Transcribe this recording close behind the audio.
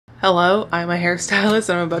Hello, I'm a hairstylist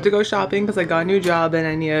and I'm about to go shopping because I got a new job and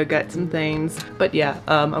I need to get some things. But yeah,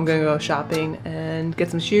 I'm gonna go shopping and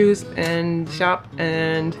get some shoes and shop,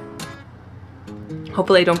 and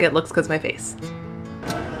hopefully I don't get looks because of my face.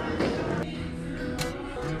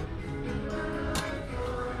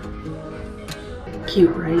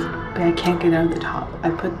 Cute, right? But I can't get out of the top.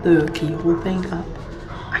 I put the keyhole thing up.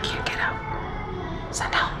 I can't get out. So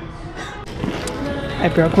no. I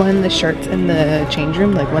broke one of the shirts in the change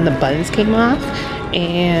room, like when the buttons came off,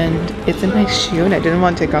 and it's in my shoe and I didn't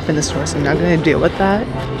want to take off in the store, so I'm not going to deal with that.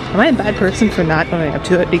 Am I a bad person for not owning up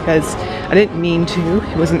to it because I didn't mean to?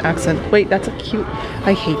 It was an accident. Wait, that's a cute,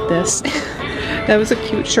 I hate this. That was a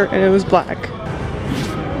cute shirt and it was black.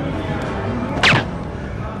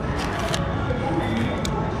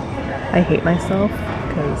 I hate myself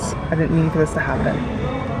because I didn't mean for this to happen.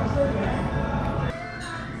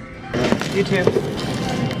 You too.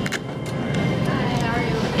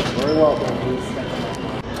 Very welcome.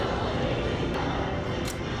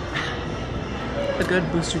 A good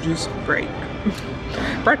booster juice break.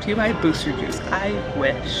 Brought to you by Booster Juice. I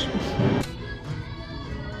wish.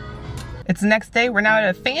 It's the next day. We're now at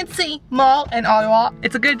a fancy mall in Ottawa.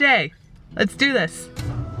 It's a good day. Let's do this.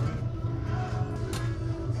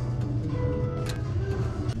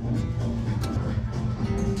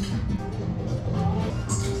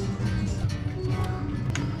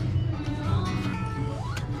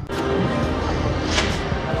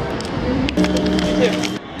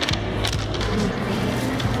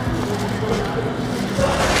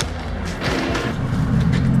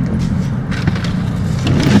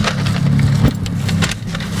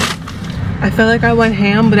 I felt like I went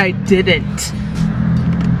ham, but I didn't.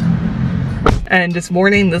 And this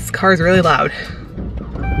morning, this car is really loud.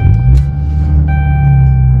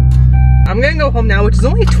 I'm gonna go home now, which is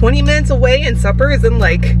only 20 minutes away, and supper is in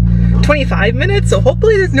like 25 minutes, so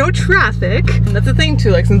hopefully there's no traffic. And that's the thing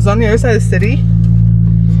too, like since it's on the other side of the city,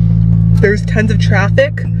 there's tons of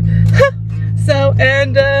traffic. So,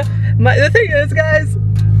 and the thing is, guys,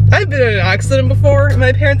 I've been in an accident before, and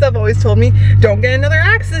my parents have always told me, don't get another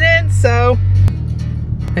accident, so,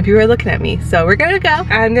 and people are looking at me, so we're gonna go.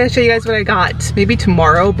 I'm gonna show you guys what I got, maybe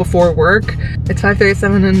tomorrow before work. It's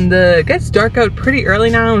 5:37 and it gets dark out pretty early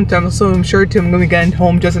now, and so I'm sure I'm gonna get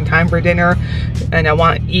home just in time for dinner, and I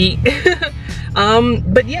wanna eat.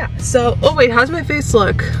 But yeah, so, oh wait, how's my face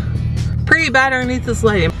look? Pretty bad underneath this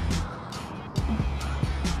lighting.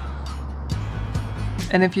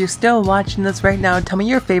 And if you're still watching this right now, tell me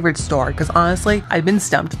your favorite store, because honestly, I've been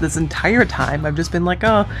stumped this entire time. I've just been like,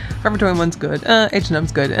 oh, Forever 21's good,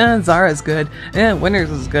 H&M's good, Zara's good, Winners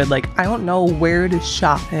is good. Like, I don't know where to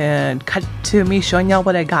shop. And cut to me showing y'all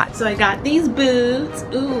what I got. So I got these boots.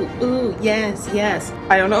 Ooh, ooh, yes, yes.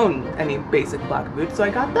 I don't own any basic black boots, so I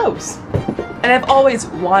got those. And I've always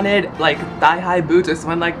wanted like thigh-high boots or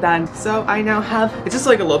something like that. So I now have, it's just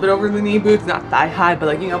like a little bit over the knee boots, not thigh-high, but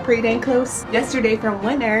like, you know, pretty dang close. Yesterday from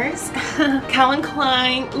Winners, Calvin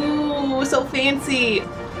Klein, ooh, so fancy.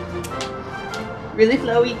 Really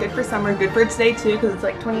flowy, good for summer, good for today too, because it's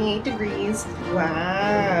like 28 degrees.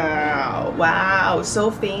 Wow, wow,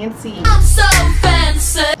 so fancy. I'm so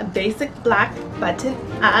fancy. A basic black button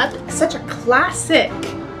up, such a classic.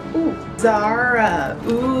 Ooh, Zara,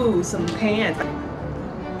 ooh, some pants.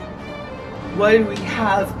 What do we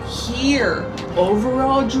have here?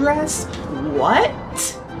 Overall dress, what?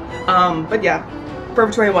 But yeah,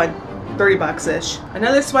 Forever 21, 30 bucks-ish.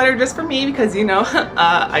 Another sweater just for me because, you know,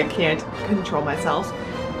 I can't control myself,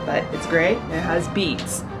 but it's gray and it has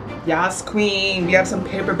beads. Yes, queen, we have some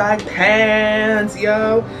paper bag pants,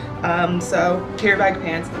 yo. So, paper bag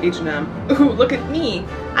pants, H&M. Ooh, look at me,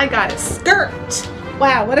 I got a skirt.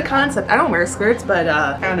 Wow, what a concept. I don't wear skirts, but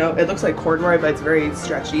I don't know, it looks like corduroy, but it's very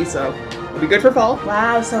stretchy, so it'll be good for fall.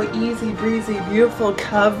 Wow, so easy breezy, beautiful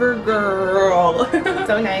cover girl.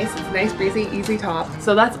 So nice, it's a nice breezy, easy top.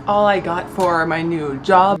 So that's all I got for my new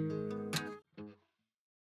job.